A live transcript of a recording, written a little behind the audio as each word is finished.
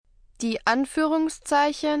die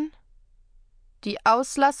Anführungszeichen, die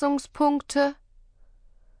Auslassungspunkte,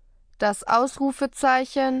 das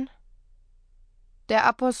Ausrufezeichen, der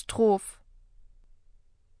Apostroph,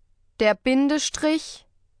 der Bindestrich,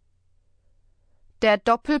 der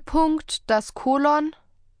Doppelpunkt, das Kolon,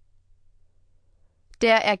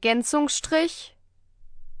 der Ergänzungsstrich,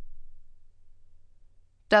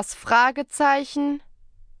 das Fragezeichen,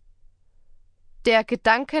 der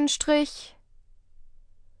Gedankenstrich,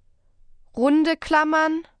 runde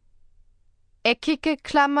Klammern, eckige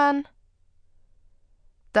Klammern,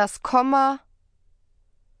 das Komma,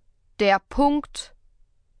 der Punkt,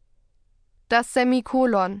 das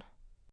Semikolon.